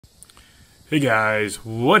Hey guys,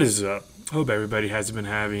 what is up? Hope everybody has been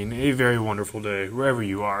having a very wonderful day wherever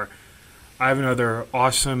you are. I have another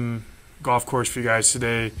awesome golf course for you guys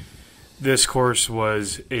today. This course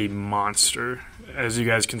was a monster. As you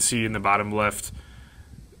guys can see in the bottom left,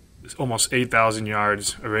 it's almost 8,000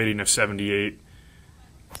 yards, a rating of 78.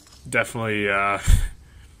 Definitely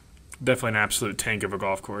an absolute tank of a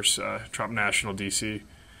golf course, Trump National DC.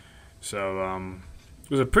 So it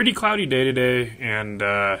was a pretty cloudy day today, and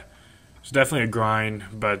it's definitely a grind,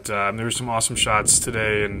 but there were some awesome shots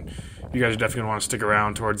today, and you guys are definitely going to want to stick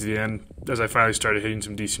around towards the end as I finally started hitting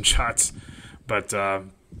some decent shots. But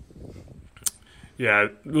yeah, a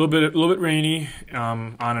little bit rainy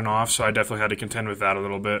on and off, so I definitely had to contend with that a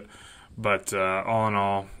little bit. But all in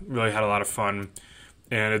all, really had a lot of fun,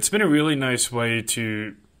 and it's been a really nice way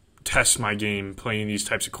to test my game playing these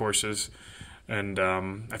types of courses, and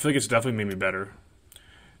I feel like it's definitely made me better.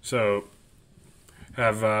 So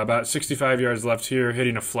have about 65 yards left here,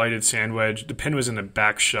 hitting a flighted sand wedge. The pin was in the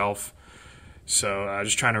back shelf, so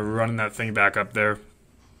just trying to run that thing back up there.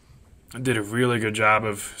 I did a really good job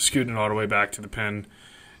of scooting it all the way back to the pin,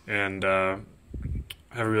 and have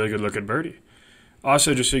a really good look at birdie.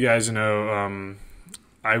 Also, just so you guys know,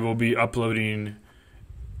 I will be uploading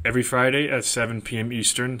every Friday at 7 p.m.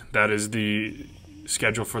 Eastern. That is the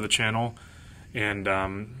schedule for the channel, and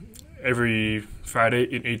every Friday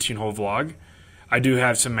an 18-hole vlog. I do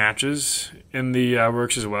have some matches in the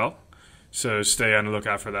works as well, so stay on the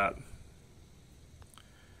lookout for that.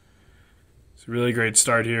 It's a really great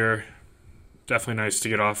start here. Definitely nice to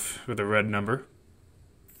get off with a red number.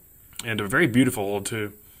 And a very beautiful hole,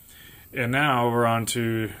 too. And now we're on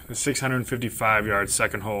to the 655-yard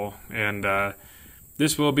second hole, and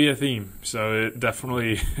this will be a theme. So it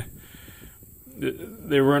definitely,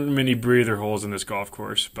 there weren't many breather holes in this golf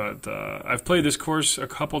course, but I've played this course a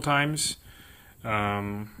couple times.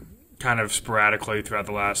 Kind of sporadically throughout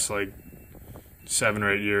the last like 7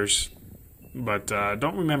 or 8 years, but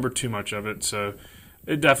don't remember too much of it, so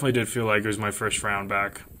it definitely did feel like it was my first round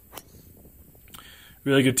back.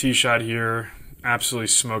 Really good tee shot here, absolutely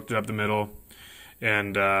smoked it up the middle,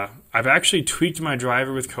 and I've actually tweaked my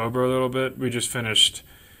driver with Cobra a little bit. We just finished,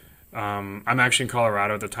 I'm actually in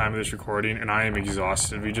Colorado at the time of this recording, and I am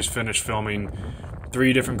exhausted. We just finished filming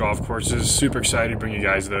 3 different golf courses. Super excited to bring you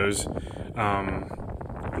guys those.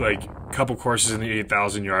 Like a couple courses in the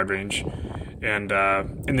 8,000 yard range, and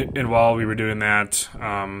while we were doing that,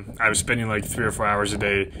 I was spending like 3 or 4 hours a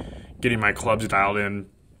day getting my clubs dialed in.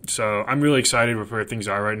 So I'm really excited with where things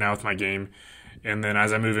are right now with my game, and then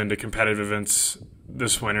as I move into competitive events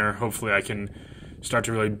this winter, hopefully I can start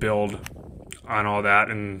to really build on all that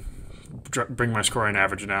and bring my scoring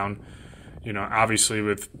average down. You know, obviously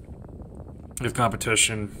with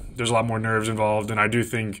competition, there's a lot more nerves involved, and I do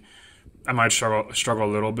think I might struggle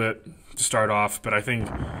a little bit to start off, but I think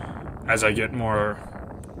as I get more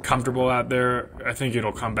comfortable out there, I think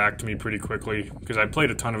it'll come back to me pretty quickly, because I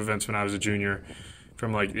played a ton of events when I was a junior,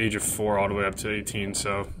 from like the age of 4 all the way up to 18,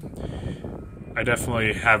 so I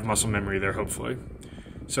definitely have muscle memory there, hopefully.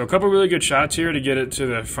 So a couple really good shots here to get it to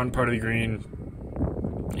the front part of the green,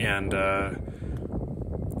 and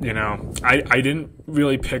you know, I didn't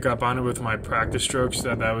really pick up on it with my practice strokes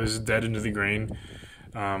that was dead into the green.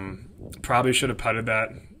 Probably should have putted that.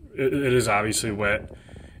 It is obviously wet,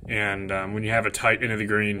 and when you have a tight into the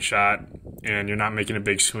green shot and you're not making a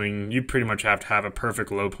big swing, you pretty much have to have a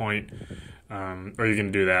perfect low point, or you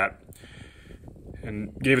can do that.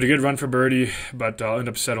 And gave it a good run for birdie, but I'll end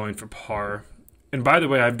up settling for par. And by the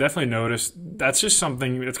way, I've definitely noticed that's just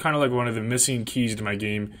something, it's kind of like one of the missing keys to my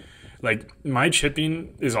game. Like, my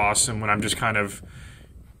chipping is awesome when I'm just kind of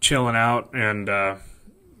chilling out and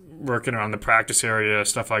working around the practice area,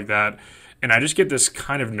 stuff like that. And I just get this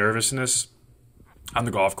kind of nervousness on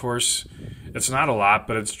the golf course. It's not a lot,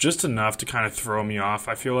 but it's just enough to kind of throw me off,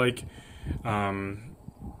 I feel like.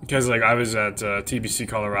 Because like I was at TBC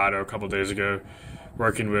Colorado a couple days ago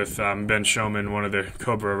working with Ben Showman, one of the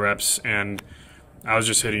Cobra reps, and I was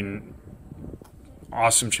just hitting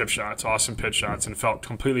awesome chip shots, awesome pitch shots, and felt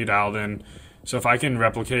completely dialed in. So if I can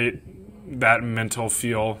replicate that mental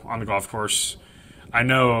feel on the golf course, I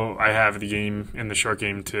know I have the game in the short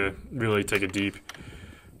game to really take it deep.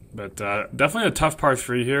 But definitely a tough par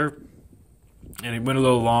 3 here, and it went a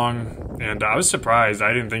little long, and I was surprised.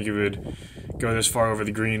 I didn't think it would go this far over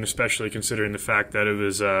the green, especially considering the fact that it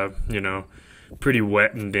was, you know, pretty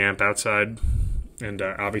wet and damp outside, and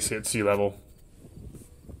obviously at sea level.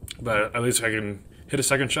 But at least I can hit a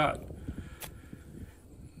second shot.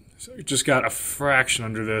 So just got a fraction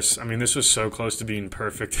under this. I mean, this was so close to being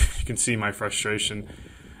perfect. You can see my frustration.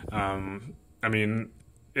 I mean,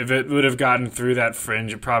 if it would have gotten through that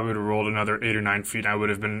fringe, it probably would have rolled another 8 or 9 feet. And I would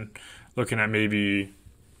have been looking at maybe,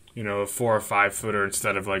 a 4 or 5 footer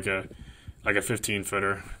instead of like a 15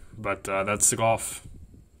 footer. But that's the golf.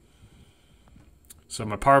 So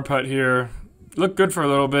my par putt here looked good for a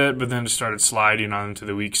little bit, but then it started sliding onto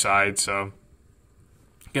the weak side. So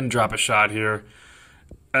gonna drop a shot here.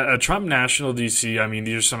 At Trump National DC, I mean,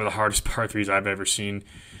 these are some of the hardest par threes I've ever seen.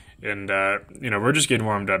 And, we're just getting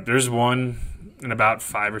warmed up. There's one in about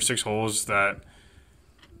 5 or 6 holes that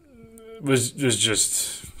was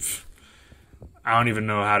just, I don't even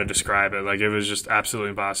know how to describe it. Like, it was just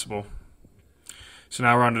absolutely impossible. So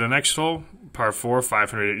now we're on to the next hole, par 4,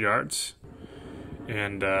 508 yards.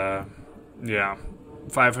 And,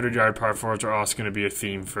 500-yard par 4s are also going to be a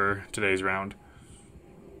theme for today's round.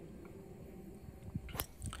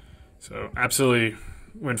 So absolutely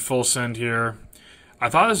went full send here. I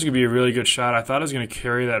thought this was going to be a really good shot. I thought I was going to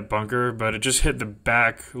carry that bunker, but it just hit the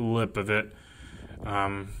back lip of it.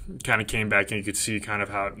 Kind of came back, and you could see kind of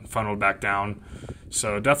how it funneled back down.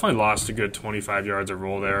 So definitely lost a good 25 yards of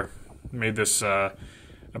roll there. Made this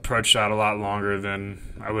approach shot a lot longer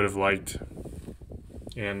than I would have liked.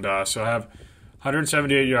 And so I have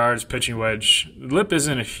 178 yards, pitching wedge. The lip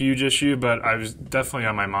isn't a huge issue, but I was definitely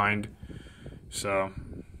on my mind. So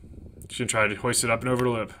just going to try to hoist it up and over the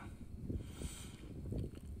lip.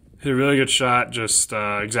 Hit a really good shot, just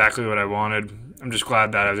exactly what I wanted. I'm just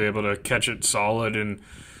glad that I was able to catch it solid and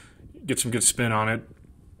get some good spin on it.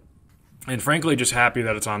 And frankly, just happy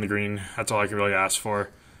that it's on the green. That's all I can really ask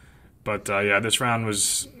for. But this round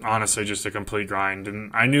was honestly just a complete grind.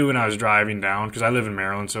 And I knew when I was driving down, because I live in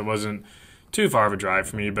Maryland, so it wasn't too far of a drive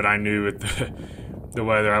for me, but I knew with the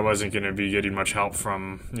weather I wasn't going to be getting much help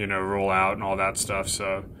from, roll out and all that stuff.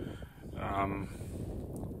 So,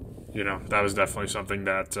 that was definitely something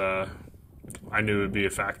that I knew would be a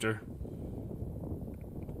factor.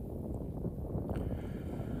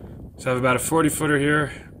 So I have about a 40-footer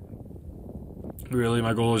here. Really,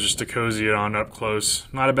 my goal is just to cozy it on up close.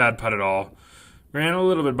 Not a bad putt at all. Ran a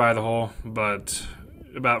little bit by the hole, but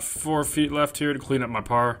about 4 feet left here to clean up my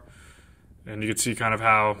par. And you can see kind of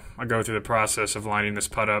how I go through the process of lining this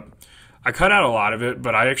putt up. I cut out a lot of it,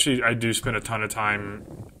 but I do spend a ton of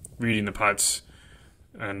time reading the putts.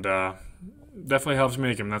 And definitely helps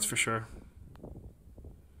make them, that's for sure.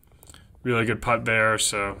 Really good putt there,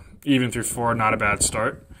 so even through 4, not a bad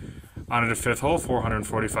start. On to the 5th hole,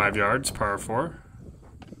 445 yards, par 4.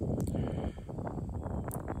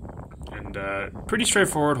 And pretty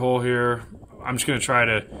straightforward hole here. I'm just going to try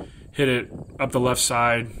to hit it up the left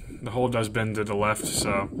side. The hole does bend to the left,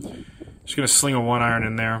 so just going to sling a 1-iron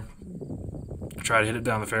in there. Try to hit it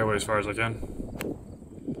down the fairway as far as I can.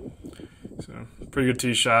 So, pretty good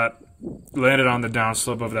tee shot. Landed on the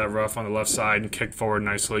downslope of that rough on the left side and kicked forward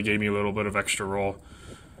nicely. Gave me a little bit of extra roll.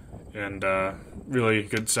 And really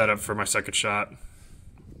good setup for my second shot.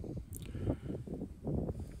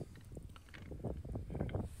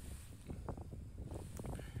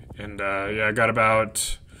 And I got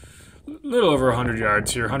about a little over 100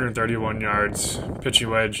 yards here, 131 yards, pitching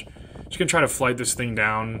wedge. Just going to try to flight this thing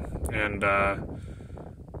down and,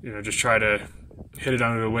 just try to hit it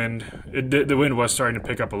under the wind. The wind was starting to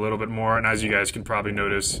pick up a little bit more, and as you guys can probably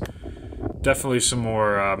notice, definitely some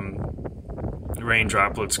more rain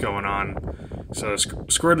droplets going on. So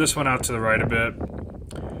squared this one out to the right a bit,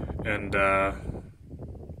 and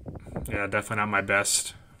definitely not my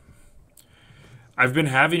best. I've been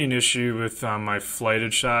having an issue with my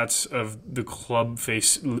flighted shots of the club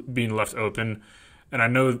face being left open, and I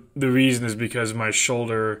know the reason is because my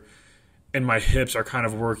shoulder and my hips are kind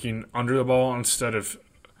of working under the ball instead of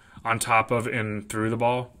on top of and through the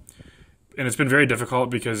ball. And it's been very difficult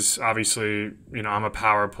because obviously, I'm a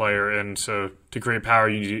power player, and so to create power,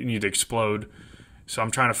 you need to explode. So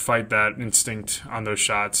I'm trying to fight that instinct on those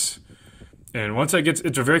shots. And once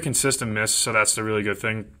it's a very consistent miss, so that's the really good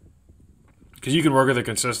thing. Because you can work with a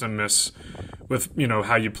consistent miss with,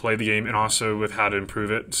 how you play the game and also with how to improve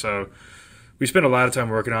it. So we spent a lot of time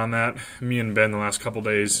working on that. Me and Ben the last couple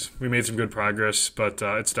days, we made some good progress, but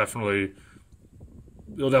it'll definitely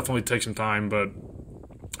take some time, but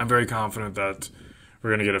I'm very confident that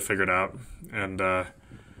we're going to get it figured out. And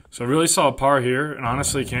so really solid par here, and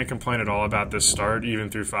honestly can't complain at all about this start,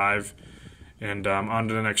 even through 5. And on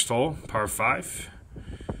to the next hole, par 5.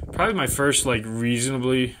 Probably my first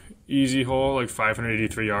reasonably easy hole,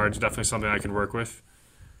 583 yards, definitely something I can work with.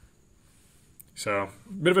 So,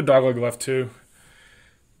 a bit of a dogleg left too.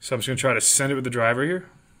 So I'm just going to try to send it with the driver here.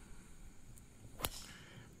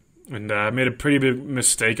 And I made a pretty big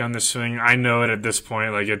mistake on this swing. I know it at this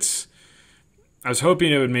point. I was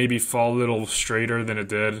hoping it would maybe fall a little straighter than it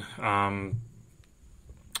did.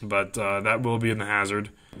 but that will be in the hazard,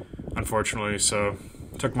 unfortunately. So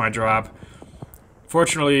took my drop.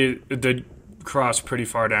 Fortunately, it did cross pretty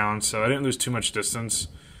far down, so I didn't lose too much distance.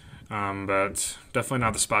 But definitely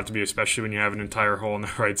not the spot to be, especially when you have an entire hole on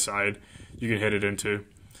the right side you can hit it into.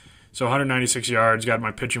 So 196 yards, got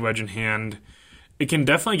my pitching wedge in hand. It can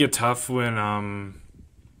definitely get tough when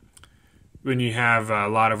you have a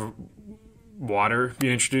lot of water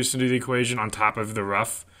being introduced into the equation on top of the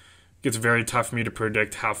rough. It gets very tough for me to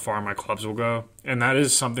predict how far my clubs will go, and that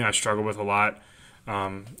is something I struggle with a lot.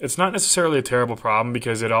 It's not necessarily a terrible problem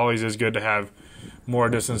because it always is good to have more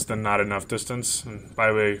distance than not enough distance. And by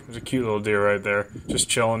the way, there's a cute little deer right there, just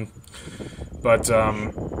chilling. But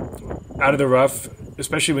out of the rough,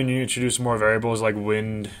 especially when you introduce more variables like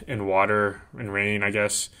wind and water and rain, I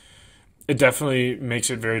guess, it definitely makes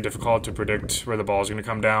it very difficult to predict where the ball is going to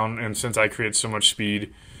come down. And since I create so much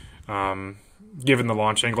speed, given the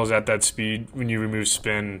launch angles at that speed, when you remove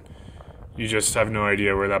spin, you just have no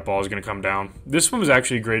idea where that ball is going to come down. This one was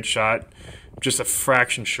actually a great shot, just a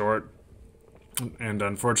fraction short. And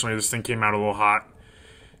unfortunately, this thing came out a little hot.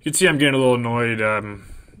 You can see I'm getting a little annoyed.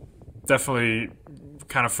 Definitely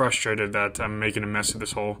kind of frustrated that I'm making a mess of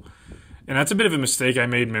this hole. And that's a bit of a mistake I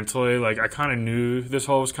made mentally. Like, I kind of knew this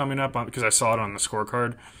hole was coming up because I saw it on the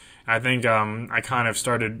scorecard. I think I kind of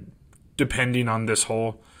started depending on this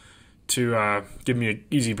hole to give me an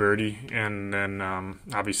easy birdie. And then,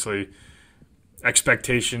 obviously,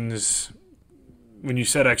 expectations. When you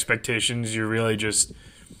set expectations, you're really just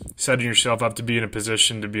setting yourself up to be in a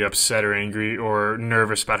position to be upset or angry or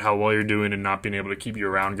nervous about how well you're doing and not being able to keep your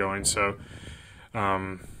round going. So,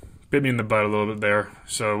 bit me in the butt a little bit there.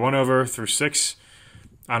 So 1 over through 6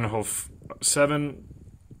 on hole 7,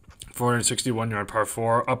 461-yard par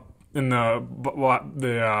 4. Up in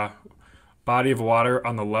the body of water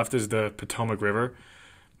on the left is the Potomac River.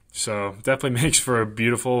 So definitely makes for a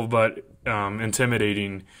beautiful but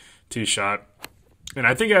intimidating tee shot. And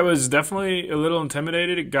I think I was definitely a little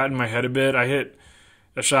intimidated. It got in my head a bit. I hit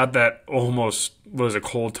a shot that almost was a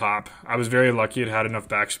cold top. I was very lucky it had enough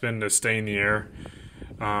backspin to stay in the air.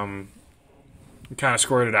 Kind of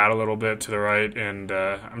squirted out a little bit to the right, and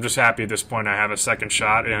I'm just happy at this point I have a second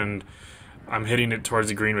shot, and I'm hitting it towards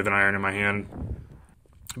the green with an iron in my hand.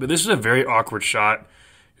 But this is a very awkward shot.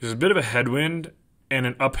 There's a bit of a headwind and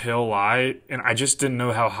an uphill lie, and I just didn't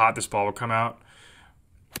know how hot this ball would come out.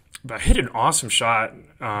 But I hit an awesome shot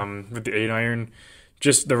with the 8-iron,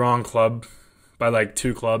 just the wrong club by like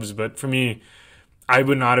 2 clubs. But for me, I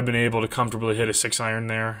would not have been able to comfortably hit a 6-iron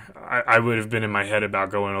there. I would have been in my head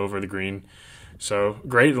about going over the green. So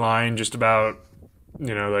great line, just about,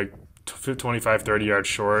 like 25, 30 yards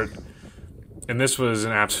short. And this was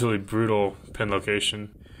an absolutely brutal pin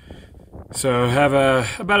location. So have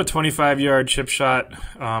about a 25-yard chip shot,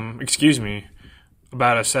 about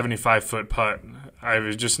a 75-foot putt. I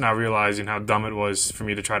was just now realizing how dumb it was for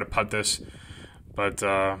me to try to putt this. But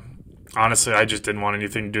honestly, I just didn't want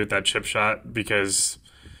anything to do with that chip shot because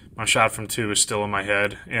my shot from 2 was still in my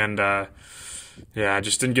head. And, I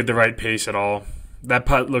just didn't get the right pace at all. That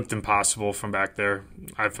putt looked impossible from back there.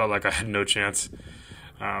 I felt like I had no chance.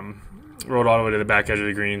 Rolled all the way to the back edge of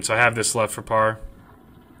the green. So I have this left for par.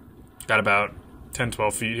 Got about 10,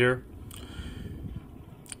 12 feet here.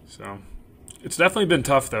 So it's definitely been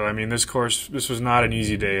tough, though. I mean, this was not an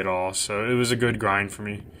easy day at all. So it was a good grind for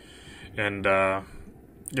me. And,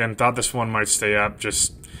 again, thought this one might stay up.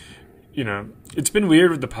 Just, it's been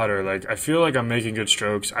weird with the putter. Like, I feel like I'm making good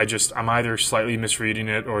strokes. I'm either slightly misreading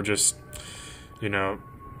it or just, a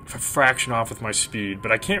fraction off with my speed.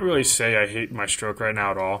 But I can't really say I hate my stroke right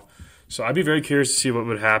now at all. So I'd be very curious to see what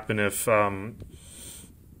would happen if I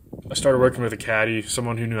started working with a caddy,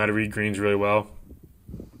 someone who knew how to read greens really well.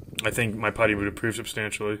 I think my putting would improve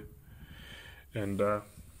substantially. And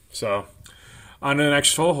so on to the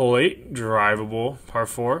next hole, hole 8, drivable, par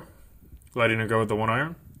 4. Letting it go with the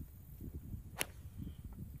 1-iron.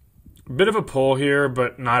 A bit of a pull here,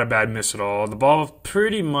 but not a bad miss at all. The ball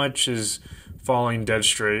pretty much is falling dead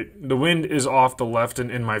straight. The wind is off the left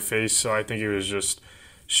and in my face, so I think it was just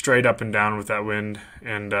straight up and down with that wind.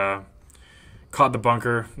 And caught the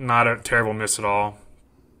bunker. Not a terrible miss at all.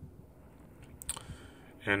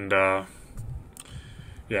 And, so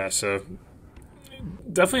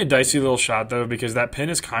definitely a dicey little shot, though, because that pin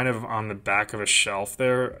is kind of on the back of a shelf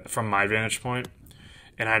there from my vantage point,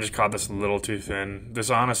 and I just caught this a little too thin.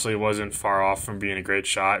 This honestly wasn't far off from being a great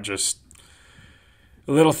shot, just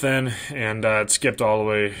a little thin, and it skipped all the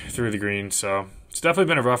way through the green. So it's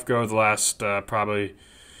definitely been a rough go the last probably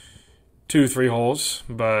 2-3 holes,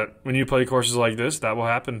 but when you play courses like this, that will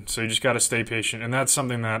happen. So you just got to stay patient, and that's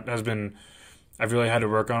something that has been I've really had to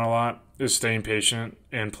work on a lot is staying patient,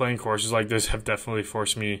 and playing courses like this have definitely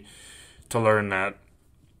forced me to learn that.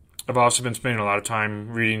 I've also been spending a lot of time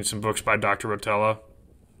reading some books by Dr. Rotella,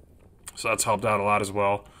 so that's helped out a lot as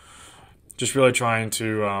well. Just really trying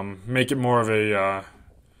to make it more of a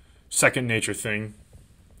second nature thing.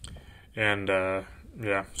 And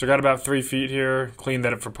yeah, so I got about 3 feet here, cleaned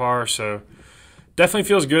that up for par, so definitely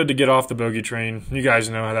feels good to get off the bogey train. You guys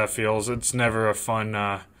know how that feels. It's never a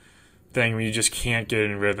fun thing when you just can't get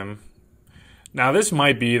in rhythm. Now, this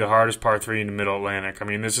might be the hardest par 3 in the Middle Atlantic. I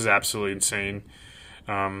mean, this is absolutely insane.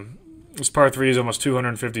 This par 3 is almost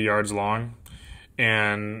 250 yards long,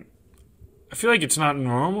 and I feel like it's not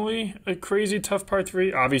normally a crazy tough par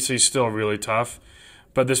 3. Obviously, still really tough,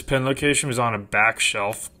 but this pin location was on a back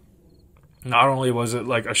shelf. Not only was it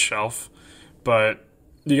like a shelf, but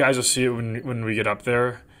you guys will see it when we get up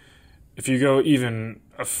there. If you go even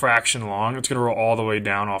a fraction long, it's going to roll all the way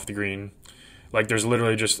down off the green. Like, there's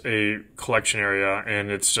literally just a collection area,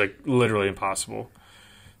 and it's like literally impossible.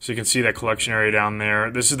 So you can see that collection area down there.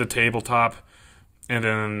 This is the tabletop, and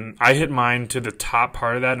then I hit mine to the top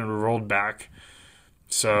part of that and it rolled back.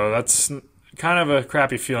 So that's kind of a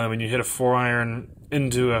crappy feeling when you hit a 4-iron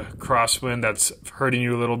into a crosswind that's hurting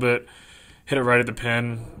you a little bit, hit it right at the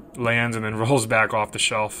pin, lands, and then rolls back off the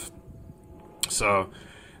shelf. So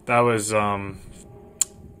that was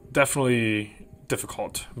definitely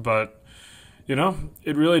difficult, but you know,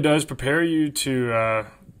 it really does prepare you to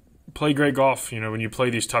play great golf. You know, when you play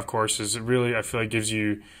these tough courses, it really, I feel like, gives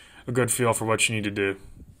you a good feel for what you need to do.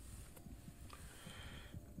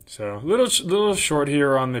 So a little short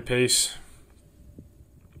here on the pace.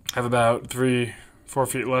 Have about 3-4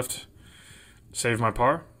 feet left. Save my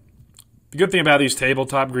par. The good thing about these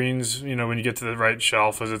tabletop greens, you know, when you get to the right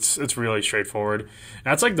shelf, is it's really straightforward. And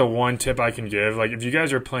that's like the one tip I can give. Like, if you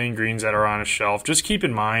guys are playing greens that are on a shelf, just keep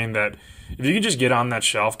in mind that if you can just get on that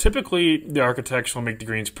shelf, typically the architects will make the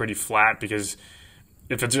greens pretty flat, because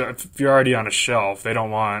if you're already on a shelf, they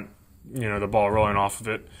don't want, you know, the ball rolling off of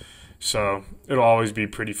it. So it'll always be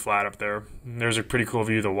pretty flat up there. And there's a pretty cool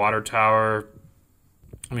view of the water tower.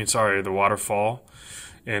 The waterfall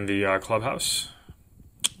and the clubhouse.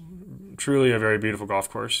 Truly a very beautiful golf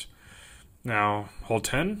course. Now, hole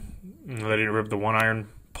 10, letting it rip the 1-iron.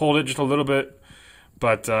 Pulled it just a little bit,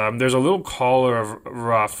 but there's a little collar of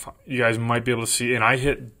rough you guys might be able to see, and I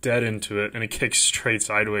hit dead into it, and it kicks straight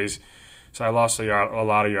sideways. So I lost a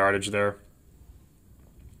lot of yardage there.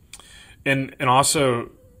 And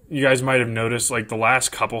also, you guys might have noticed, like, the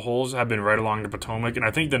last couple holes have been right along the Potomac, and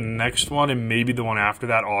I think the next one and maybe the one after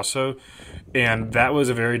that also. And that was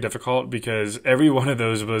a very difficult, because every one of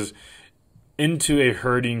those was into a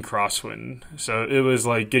hurting crosswind. So it was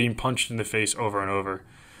like getting punched in the face over and over.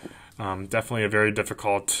 Definitely a very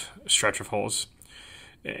difficult stretch of holes.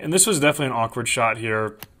 And this was definitely an awkward shot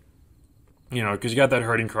here, you know, because you got that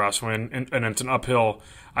hurting crosswind, and it's an uphill.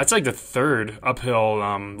 It's like the third uphill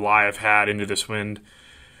lie I've had into this wind.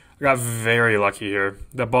 I got very lucky here.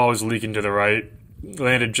 That ball was leaking to the right,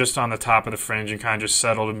 landed just on the top of the fringe and kind of just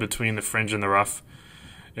settled in between the fringe and the rough.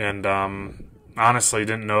 And honestly,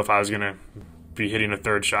 didn't know if I was going to be hitting a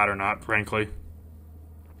third shot or not, frankly.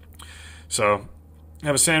 So I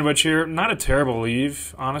have a sandwich here. Not a terrible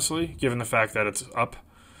leave, honestly, given the fact that it's up.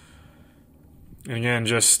 And again,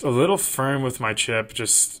 just a little firm with my chip.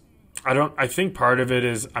 I think part of it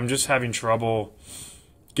is I'm just having trouble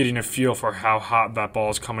getting a feel for how hot that ball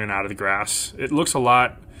is coming out of the grass. It looks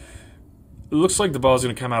like the ball is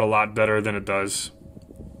going to come out a lot better than it does.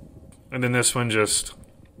 And then this one just,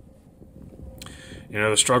 you know,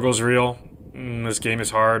 the struggle's real. This game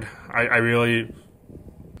is hard. I really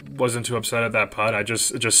wasn't too upset at that putt. It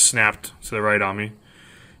just snapped to the right on me.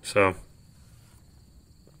 So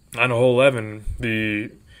on hole 11,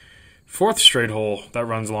 the 4th straight hole that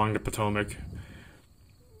runs along the Potomac.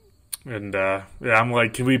 And yeah, I'm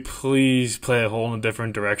like, can we please play a hole in a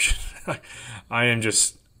different direction? I am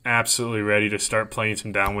just absolutely ready to start playing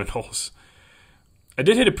some downwind holes. I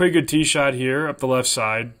did hit a pretty good tee shot here up the left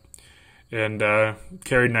side, and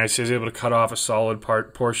carried nicely. I was able to cut off a solid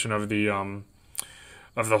portion of the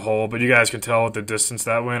hole, but you guys can tell with the distance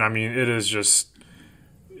that went. I mean, it is just,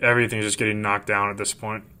 everything's just getting knocked down at this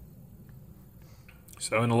point.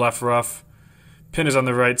 So in the left rough, pin is on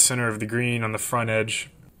the right center of the green on the front edge.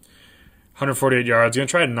 148 yards. Going to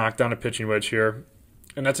try to knock down a pitching wedge here.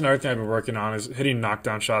 And that's another thing I've been working on, is hitting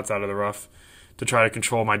knockdown shots out of the rough to try to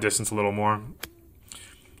control my distance a little more.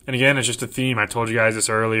 And again, it's just a theme. I told you guys this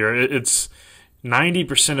earlier. It's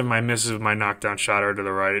 90% of my misses of my knockdown shot are to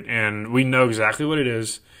the right, and we know exactly what it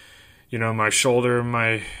is. You know, my shoulder,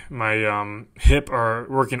 my hip are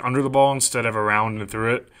working under the ball instead of around and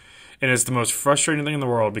through it. And it's the most frustrating thing in the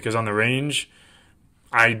world because on the range,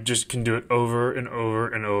 I just can do it over and over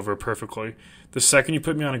and over perfectly. The second you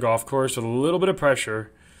put me on a golf course with a little bit of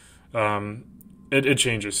pressure, it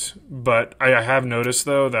changes. But I have noticed,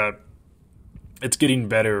 though, that it's getting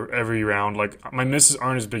better every round. Like, my misses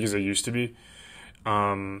aren't as big as they used to be.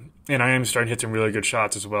 And I am starting to hit some really good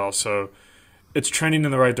shots as well. So it's trending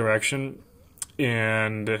in the right direction.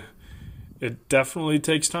 And it definitely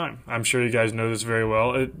takes time. I'm sure you guys know this very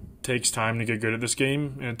well. It takes time to get good at this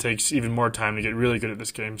game, and it takes even more time to get really good at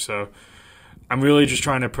this game. So I'm really just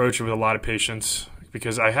trying to approach it with a lot of patience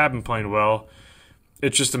because I have been playing well.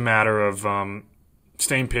 It's just a matter of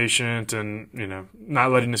staying patient and, you know,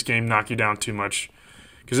 not letting this game knock you down too much.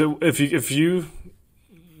 Because if you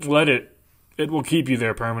let it, it will keep you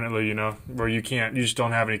there permanently, you know, where you just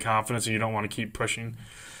don't have any confidence and you don't want to keep pushing.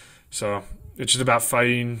 So it's just about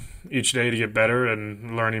fighting each day to get better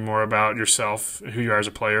and learning more about yourself, who you are as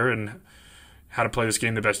a player, and how to play this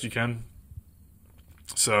game the best you can.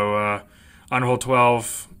 So on hole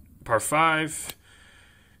 12, par 5.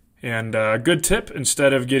 And a good tip,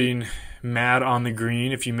 instead of getting mad on the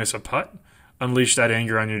green if you miss a putt, unleash that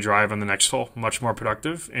anger on your drive on the next hole. Much more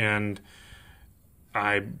productive, and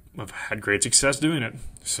I have had great success doing it.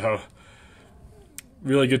 So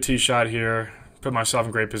really good tee shot here. Put myself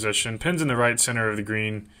in great position. Pin's in the right center of the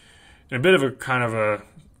green. In a bit of a kind of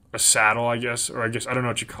a saddle, I guess, or I don't know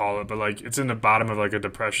what you call it, but like it's in the bottom of like a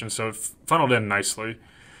depression, so it funneled in nicely.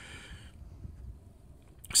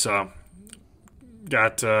 So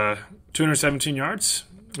got 217 yards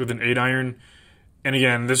with an 8-iron. And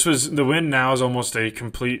again, the wind now is almost a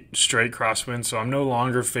complete straight crosswind, so I'm no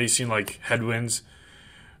longer facing like headwinds,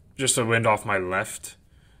 just a wind off my left.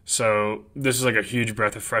 So this is like a huge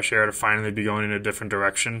breath of fresh air to finally be going in a different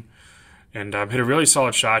direction. And hit a really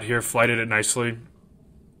solid shot here, flighted it nicely.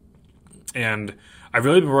 And I've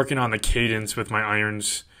really been working on the cadence with my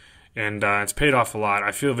irons, and it's paid off a lot.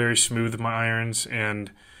 I feel very smooth with my irons,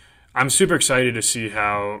 and I'm super excited to see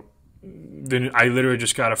how I literally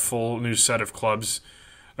just got a full new set of clubs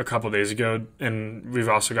a couple days ago, and we've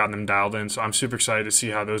also gotten them dialed in. So I'm super excited to see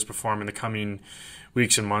how those perform in the coming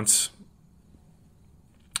weeks and months.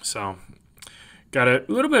 So got a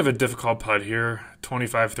little bit of a difficult putt here,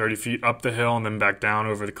 25, 30 feet up the hill and then back down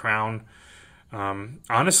over the crown.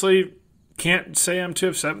 Honestly, can't say I'm too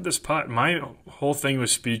upset with this putt. My whole thing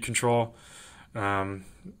was speed control. I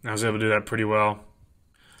was able to do that pretty well.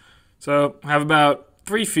 So I have about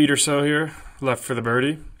 3 feet or so here left for the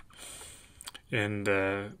birdie. And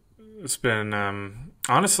it's been,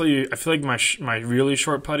 honestly, I feel like my really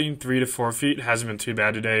short putting, 3 to 4 feet, hasn't been too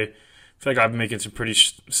bad today. I feel like I've been making some pretty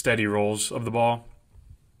steady rolls of the ball.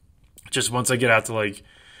 Just once I get out to like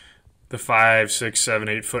the 5, 6, 7,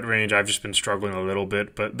 8 foot range, I've just been struggling a little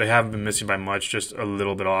bit, but they haven't been missing by much, just a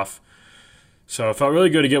little bit off. So it felt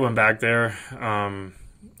really good to get one back there. On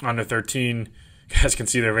the 13, you guys can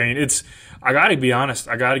see the rain. I got to be honest,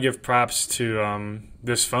 I got to give props to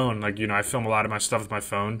this phone. Like, you know, I film a lot of my stuff with my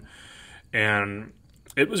phone, and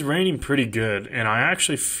it was raining pretty good, and I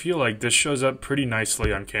actually feel like this shows up pretty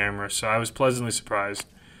nicely on camera, so I was pleasantly surprised.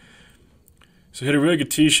 So hit a really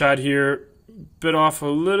good tee shot here, bit off a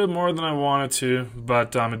little more than I wanted to,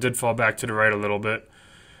 but it did fall back to the right a little bit,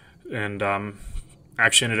 and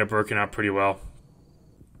actually ended up working out pretty well.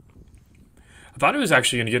 I thought it was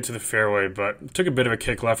actually going to get to the fairway, but it took a bit of a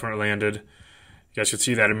kick left when it landed. You guys could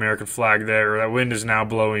see that American flag there. That wind is now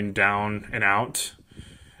blowing down and out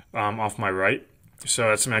off my right. So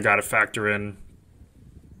that's something I got to factor in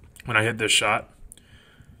when I hit this shot.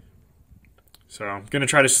 So I'm going to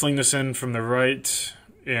try to sling this in from the right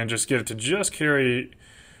and just get it to just carry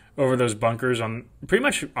over those bunkers. On pretty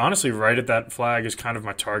much, honestly, right at that flag is kind of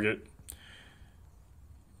my target.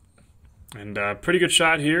 And pretty good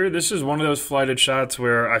shot here. This is one of those flighted shots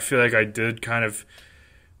where I feel like I did kind of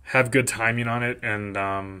have good timing on it.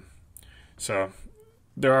 And so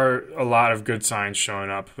there are a lot of good signs showing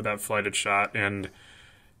up with that flighted shot. And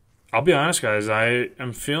I'll be honest, guys, I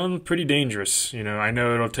am feeling pretty dangerous. You know, I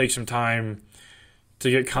know it'll take some time to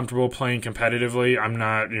get comfortable playing competitively.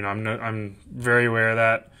 I'm very aware of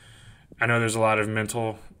that. I know there's a lot of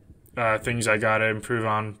mental things I got to improve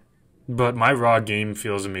on. But my raw game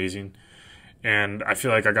feels amazing. And I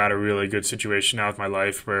feel like I got a really good situation now with my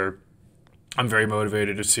life where I'm very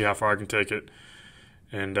motivated to see how far I can take it.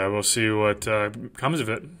 And we'll see what comes of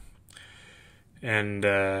it. And,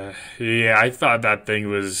 yeah, I thought that thing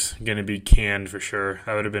was going to be canned for sure.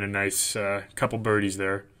 That would have been a nice couple birdies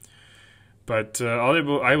there. But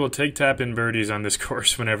I will take tap-in birdies on this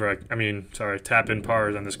course whenever tap-in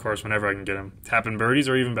pars on this course whenever I can get them. Tap-in birdies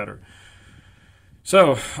are even better.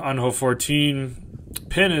 So on hole 14,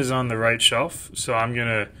 pin is on the right shelf. So I'm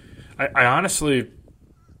gonna. I honestly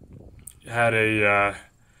had a.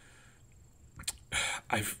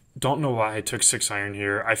 I don't know why I took 6-iron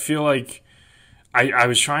here. I feel like I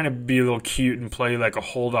was trying to be a little cute and play like a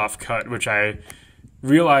hold off cut, which I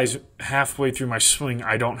realized halfway through my swing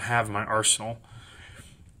I don't have my arsenal.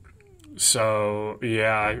 So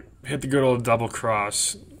yeah, I hit the good old double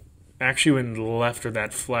cross. Actually went left of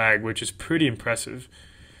that flag, which is pretty impressive.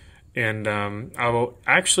 And I will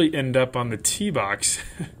actually end up on the tee box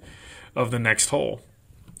of the next hole.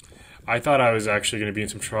 I thought I was actually going to be in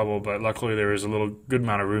some trouble, but luckily there was a little good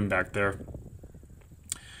amount of room back there.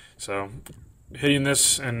 So hitting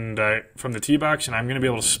this and from the tee box, and I'm going to be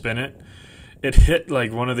able to spin it. It hit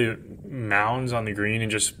like one of the mounds on the green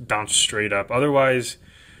and just bounced straight up. Otherwise,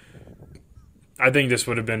 I think this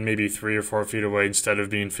would have been maybe 3 or 4 feet away instead of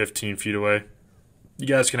being 15 feet away. You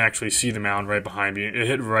guys can actually see the mound right behind me. It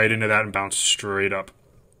hit right into that and bounced straight up.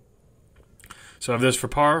 So I have this for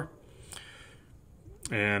par.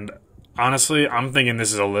 And honestly, I'm thinking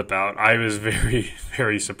this is a lip out. I was very,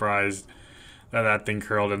 very surprised that that thing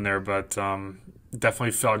curled in there, but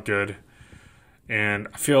definitely felt good. And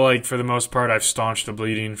I feel like for the most part, I've staunched the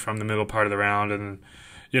bleeding from the middle part of the round. And,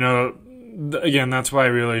 you know, again, that's why I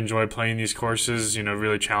really enjoy playing these courses, you know,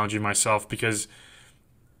 really challenging myself, because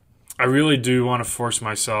I really do want to force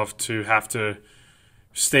myself to have to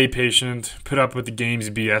stay patient, put up with the game's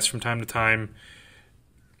BS from time to time,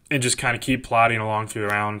 and just kind of keep plodding along through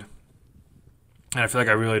the round. And I feel like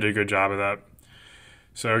I really did a good job of that.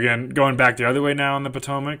 So again, going back the other way now on the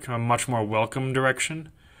Potomac, a much more welcome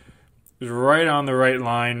direction. It was right on the right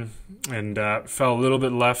line and fell a little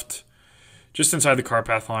bit left, just inside the car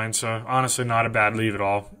path line. So honestly, not a bad leave at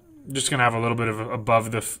all. Just gonna have a little bit of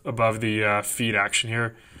above the feet action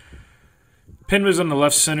here. Pin was on the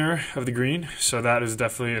left center of the green, so that is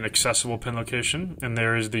definitely an accessible pin location. And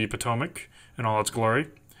there is the Potomac in all its glory.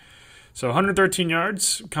 So 113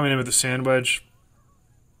 yards, coming in with the sand wedge.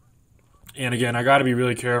 And again, I got to be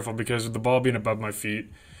really careful because with the ball being above my feet,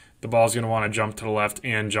 the ball's going to want to jump to the left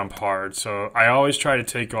and jump hard. So I always try to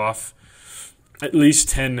take off at least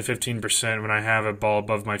 10 to 15% when I have a ball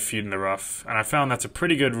above my feet in the rough. And I found that's a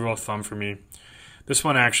pretty good rule of thumb for me. This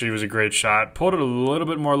one actually was a great shot. Pulled it a little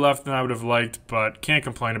bit more left than I would have liked, but can't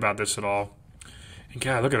complain about this at all. And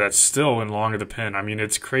God, look at that, still went long of the pin. I mean,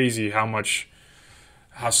 it's crazy how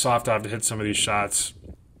soft I have to hit some of these shots.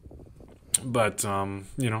 But,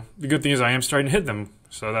 you know, the good thing is I am starting to hit them.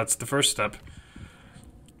 So that's the first step.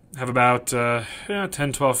 Have about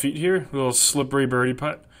 10, 12 feet here. A little slippery birdie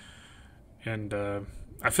putt. And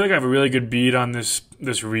I feel like I have a really good bead on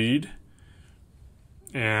this reed.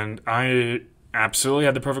 And I absolutely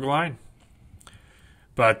had the perfect line.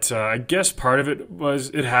 But I guess part of it was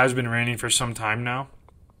it has been raining for some time now.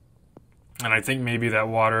 And I think maybe that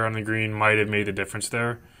water on the green might have made a difference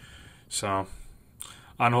there. So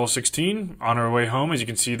on hole 16, on our way home, as you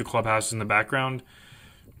can see the clubhouse in the background,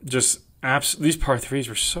 just these par 3s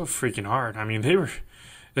were so freaking hard. I mean, they were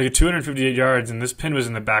like 258 yards, and this pin was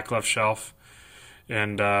in the back left shelf.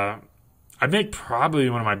 And I make probably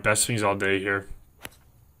one of my best swings all day here.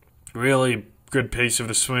 Really good pace of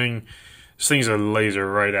the swing. This thing's a laser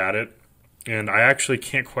right at it. And I actually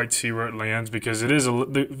can't quite see where it lands because it is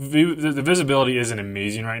the visibility isn't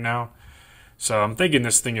amazing right now. So I'm thinking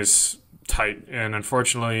this thing is tight, and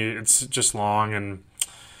unfortunately it's just long and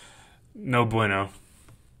no bueno.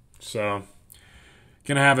 So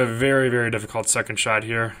gonna have a very, very difficult second shot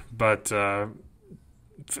here, but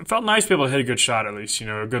it felt nice to be able to hit a good shot at least, you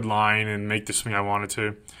know, a good line and make the swing I wanted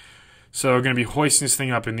to. So gonna be hoisting this thing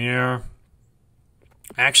up in the air.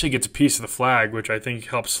 Actually gets a piece of the flag, which I think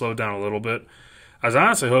helps slow down a little bit. I was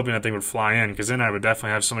honestly hoping that thing would fly in, because then I would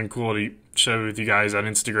definitely have something cool to show with you guys on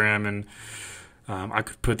Instagram, and I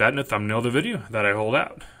could put that in the thumbnail of the video that I hold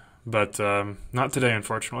out. But not today,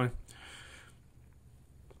 unfortunately.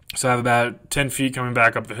 So I have about 10 feet coming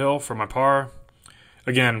back up the hill for my par.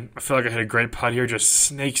 Again, I feel like I hit a great putt here, just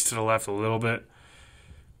snakes to the left a little bit.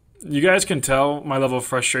 You guys can tell my level of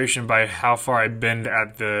frustration by how far I bend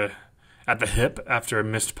at the hip after a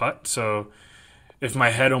missed putt. So if my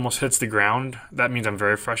head almost hits the ground, that means I'm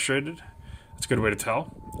very frustrated. That's a good way to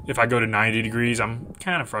tell. If I go to 90 degrees, I'm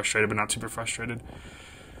kind of frustrated, but not super frustrated.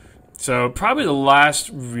 So probably the last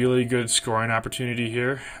really good scoring opportunity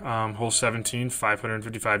here. Hole 17,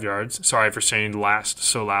 555 yards. Sorry for saying last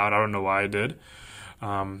so loud. I don't know why I did.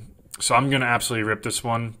 So I'm going to absolutely rip this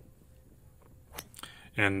one.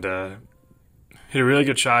 And hit a really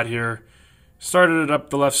good shot here. Started it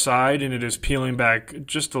up the left side, and it is peeling back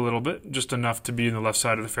just a little bit, just enough to be in the left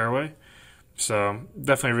side of the fairway. So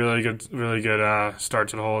definitely really good start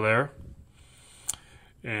to the hole there.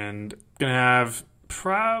 And gonna have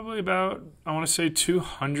probably about, I want to say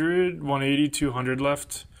 200, 180, 200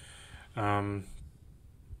 left. But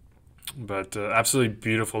absolutely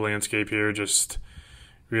beautiful landscape here, just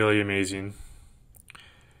really amazing.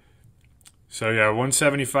 So yeah,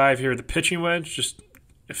 175 here at the pitching wedge. Just,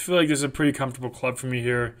 I feel like this is a pretty comfortable club for me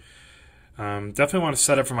here. Definitely want to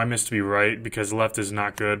set up for my miss to be right because left is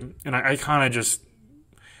not good. And I kind of just,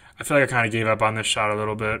 I feel like I kind of gave up on this shot a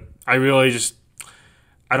little bit. I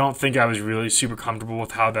don't think I was really super comfortable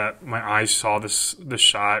with how my eyes saw this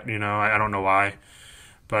shot. You know, I don't know why.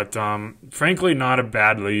 But frankly, not a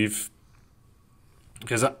bad leave.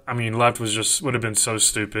 Because, I mean, left would have been so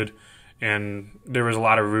stupid. And there was a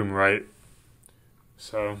lot of room right.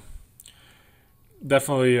 So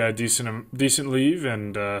definitely a decent leave,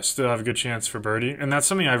 and still have a good chance for birdie. And that's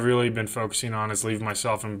something I've really been focusing on, is leaving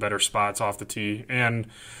myself in better spots off the tee and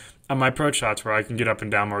on my approach shots where I can get up and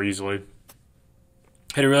down more easily.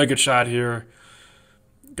 Hit a really good shot here.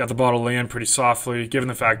 Got the ball to land pretty softly. Given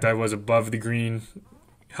the fact that I was above the green,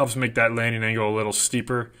 helps make that landing angle a little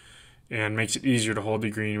steeper and makes it easier to hold the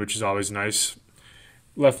green, which is always nice.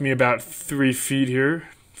 Left me about 3 feet here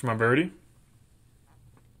for my birdie.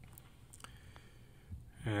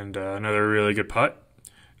 And another really good putt.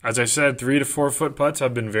 As I said, 3 to 4 foot putts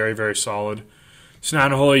have been very, very solid. So now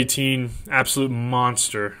on hole 18, absolute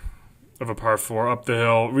monster of a par 4 up the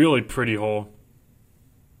hill. Really pretty hole.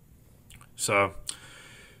 So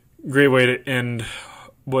great way to end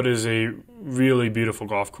what is a really beautiful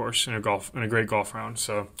golf course and a great golf round.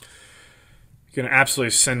 So you're gonna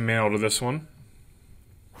absolutely send mail to this one.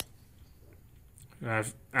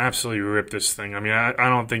 I've absolutely ripped this thing. I mean, I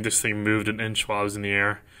don't think this thing moved an inch while I was in the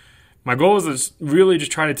air. My goal was to really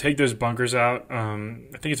just try to take those bunkers out. I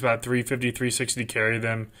think it's about 350, 360 to carry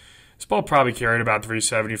them. This ball probably carried about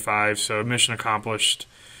 375, so mission accomplished.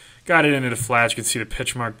 Got it into the flats. You can see the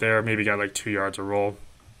pitch mark there. Maybe got like 2 yards of roll.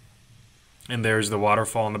 And there's the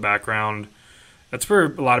waterfall in the background. That's where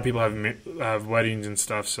a lot of people have weddings and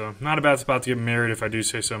stuff, so not a bad spot to get married if I do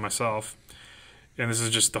say so myself. And this is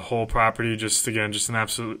just the whole property, just an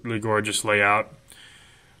absolutely gorgeous layout.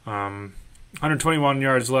 121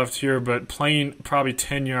 yards left here, but playing probably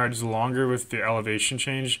 10 yards longer with the elevation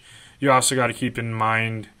change. You also got to keep in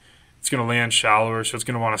mind it's going to land shallower, so it's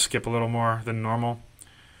going to want to skip a little more than normal.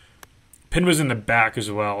 Pin was in the back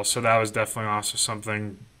as well, so that was definitely also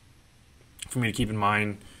something for me to keep in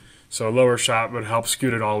mind. So a lower shot would help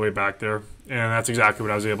scoot it all the way back there, and that's exactly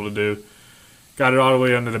what I was able to do. Got it all the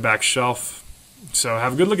way under the back shelf. So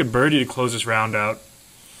have a good look at birdie to close this round out.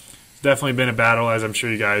 It's definitely been a battle, as I'm sure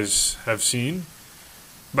you guys have seen.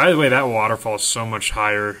 By the way, that waterfall is so much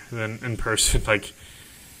higher than in person. Like,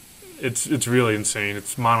 it's really insane.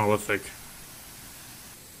 It's monolithic.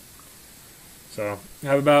 So I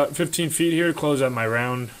have about 15 feet here to close out my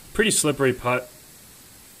round. Pretty slippery putt,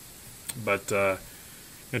 but gonna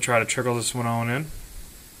try to trickle this one on in.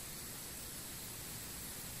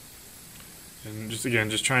 And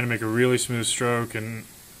just trying to make a really smooth stroke, and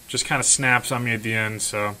just kind of snaps on me at the end.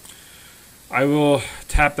 So I will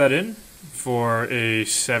tap that in for a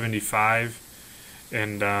 75.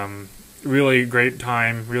 And really great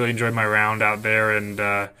time. Really enjoyed my round out there,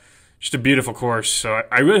 and just a beautiful course. So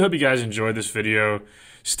I really hope you guys enjoyed this video.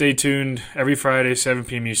 Stay tuned. Every Friday, 7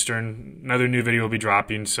 p.m. Eastern, another new video will be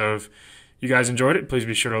dropping. So if you guys enjoyed it, please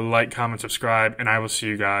be sure to like, comment, subscribe, and I will see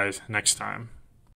you guys next time.